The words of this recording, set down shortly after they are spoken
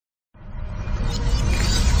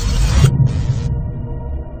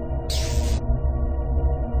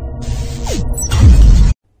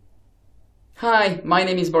Hi, my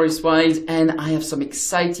name is Boris and I have some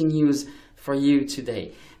exciting news for you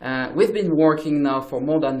today. We've been working now for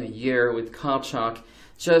more than a year with CardShark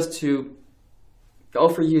just to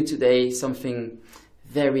offer you today something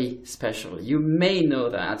very special. You may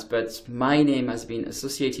know that, but my name has been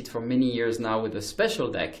associated for many years now with a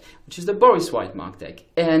special deck, which is the Boris Whitemark deck.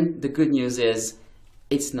 And the good news is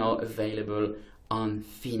it's now available on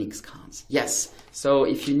Phoenix cards. Yes, so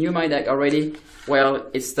if you knew my deck already, well,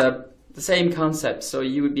 it's the same concept, so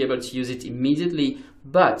you would be able to use it immediately,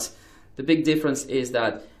 but the big difference is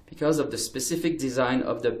that because of the specific design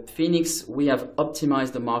of the Phoenix, we have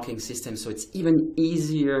optimized the marking system so it's even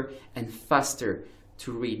easier and faster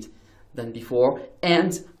to read than before,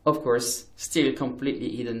 and of course still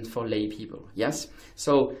completely hidden for lay people. Yes,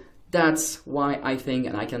 so that's why I think,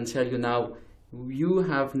 and I can tell you now, you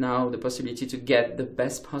have now the possibility to get the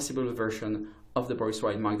best possible version of the Boris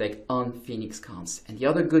Whitemark deck on Phoenix cards. And the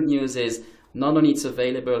other good news is not only it's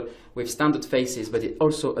available with standard faces, but it's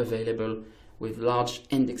also available with large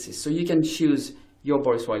indexes. So you can choose your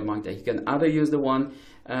Boris Whitemark deck. You can either use the one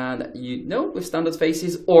that you know with standard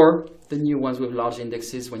faces or the new ones with large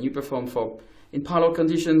indexes. When you perform in parlor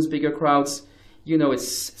conditions, bigger crowds, you know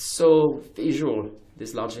it's so visual,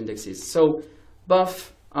 these large indexes. So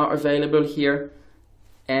both are available here.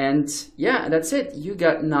 And yeah, that's it. You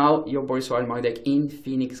got now your Boris Whitemark deck in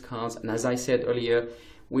Phoenix cards. And as I said earlier,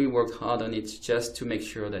 we worked hard on it just to make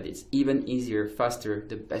sure that it's even easier, faster,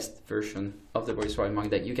 the best version of the Boris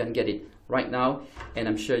Whitemark deck. You can get it right now, and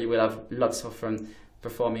I'm sure you will have lots of fun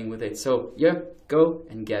performing with it. So yeah, go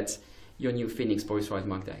and get your new Phoenix Boris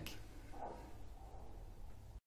Whitemark deck.